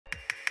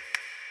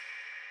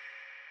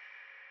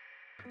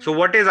So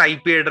what is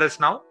IP address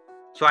now?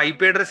 So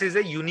IP address is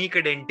a unique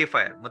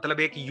identifier. मतलब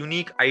एक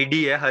unique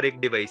ID है हर एक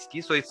device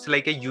की. So it's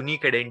like a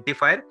unique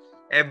identifier.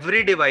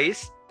 Every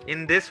device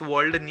in this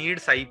world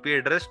needs IP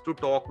address to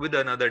talk with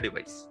another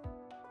device.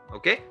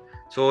 Okay.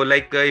 So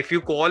like if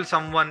you call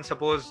someone,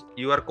 suppose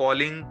you are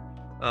calling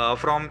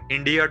from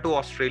India to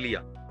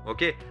Australia.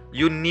 Okay.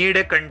 You need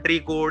a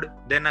country code,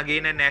 then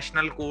again a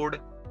national code,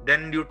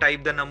 then you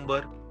type the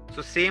number.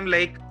 So same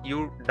like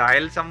you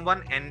dial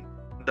someone and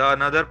the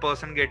another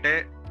person get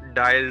a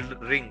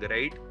dialed ring,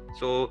 right?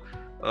 So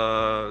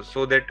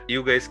so that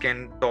you guys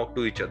can talk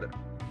to each other.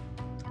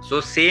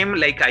 So same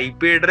like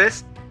IP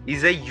address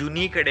is a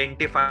unique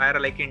identifier,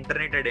 like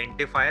internet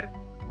identifier,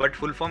 but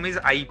full form is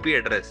IP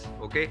address.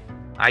 Okay,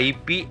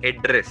 IP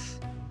address.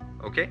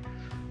 Okay,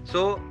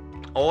 so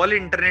all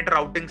internet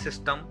routing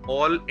system,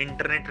 all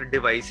internet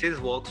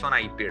devices works on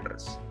IP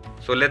address.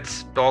 So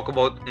let's talk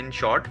about in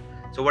short.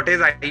 So what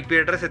is IP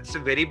address? It's a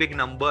very big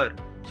number.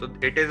 So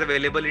it is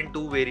available in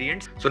two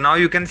variants. So now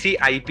you can see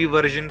IP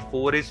version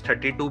 4 is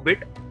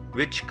 32-bit,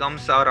 which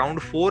comes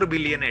around 4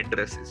 billion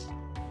addresses.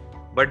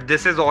 But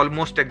this is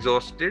almost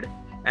exhausted.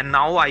 And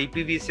now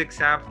IPv6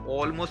 have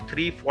almost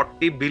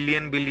 340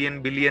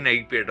 billion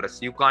IP address.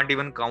 You can't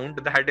even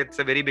count that. It's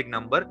a very big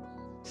number.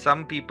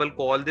 Some people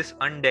call this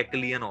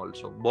undecalion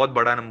also. बहुत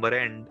बड़ा number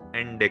है,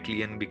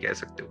 undecalion भी कह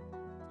सकते हो.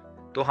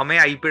 तो हमें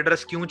IP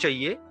address क्यों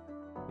चाहिए?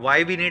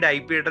 Why we need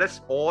IP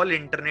address? All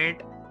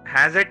internet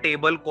has a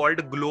table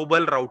called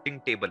global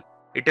routing table.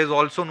 It is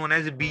also known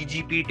as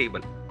BGP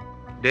table.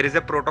 There is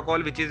a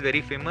protocol which is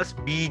very famous,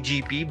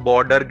 BGP,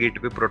 Border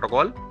Gateway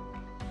Protocol.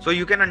 So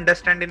you can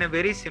understand in a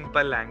very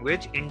simple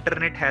language,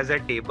 internet has a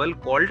table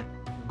called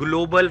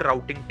global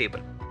routing table.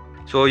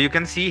 So you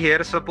can see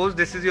here, suppose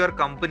this is your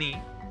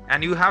company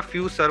and you have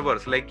few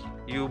servers, like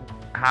you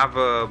have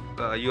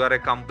you are a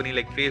company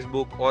like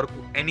Facebook or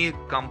any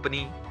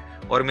company,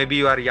 or maybe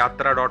you are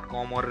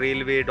yatra.com or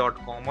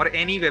railway.com or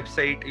any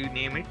website, you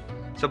name it.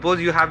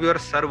 Suppose you have your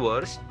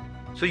servers,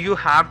 so you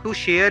have to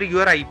share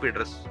your IP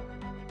address.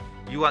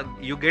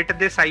 You get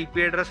this IP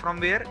address from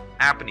where?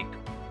 Appnik.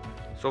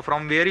 So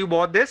from where you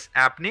bought this?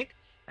 Appnik,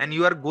 and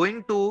you are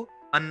going to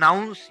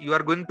announce, you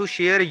are going to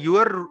share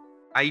your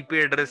IP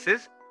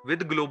addresses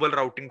with global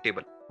routing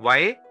table.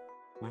 Why?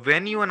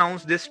 When you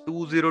announce this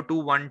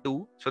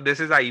 202.1.2, so this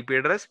is IP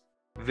address.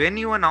 When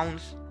you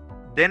announce,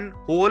 then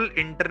whole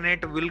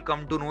internet will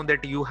come to know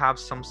that you have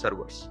some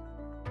servers.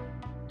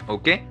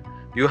 Okay,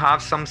 you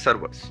have some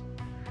servers.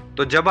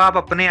 तो जब आप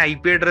अपने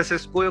IP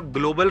addresses को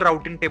global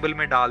routing table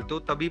में डालते हो,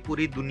 तभी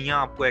पूरी दुनिया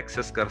आपको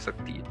एक्सेस कर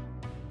सकती है.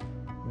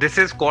 This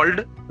is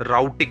called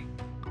routing.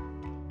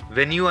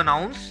 When you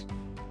announce,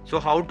 so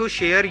how to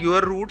share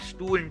your routes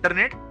to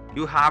internet?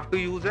 You have to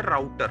use a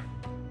router.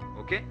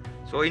 Okay,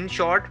 so in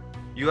short,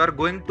 you are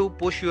going to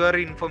push your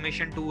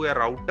information to a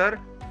router.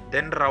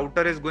 Then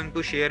router is going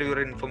to share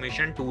your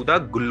information to the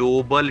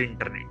global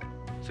internet.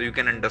 So you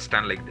can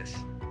understand like this.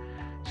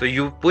 So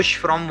you push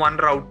from one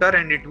router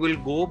and it will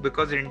go,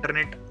 because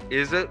internet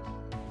is a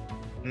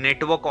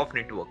network of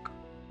network.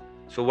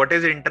 So what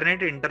is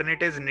internet?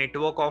 Internet is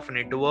network of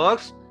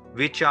networks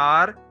which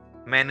are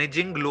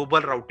managing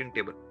global routing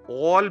table.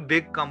 All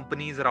big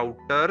companies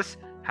routers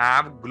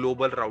have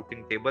global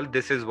routing table.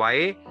 This is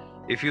why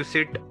if you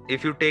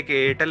take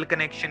Airtel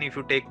connection, if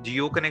you take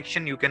Jio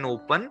connection, you can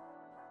open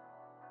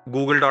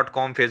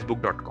google.com,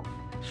 facebook.com.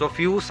 So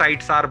few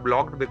sites are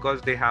blocked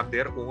because they have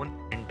their own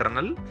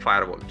internal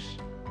firewalls.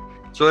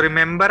 So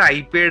remember,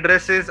 IP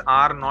addresses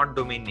are not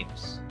domain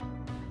names.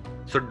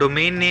 So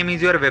domain name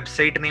is your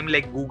website name,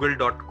 like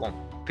google.com,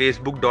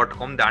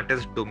 facebook.com, that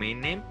is domain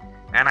name.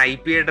 And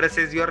IP address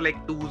is your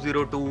like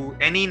 202,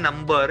 any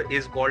number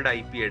is called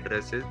IP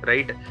addresses,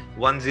 right?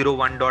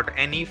 101 dot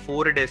any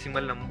 4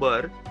 decimal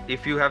number,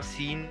 if you have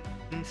seen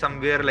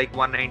somewhere like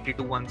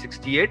 192,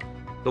 168,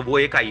 तो वो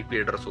एक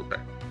IP address होता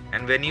है.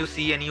 And when you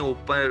see any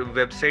open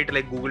website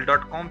like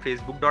google.com,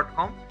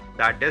 facebook.com,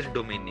 that is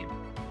domain name.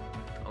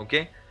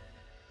 Okay,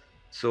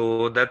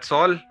 so that's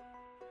all.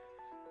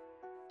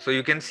 So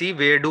you can see,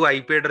 where do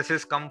IP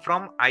addresses come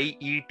from?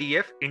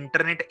 IETF,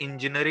 Internet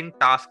Engineering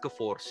Task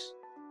Force.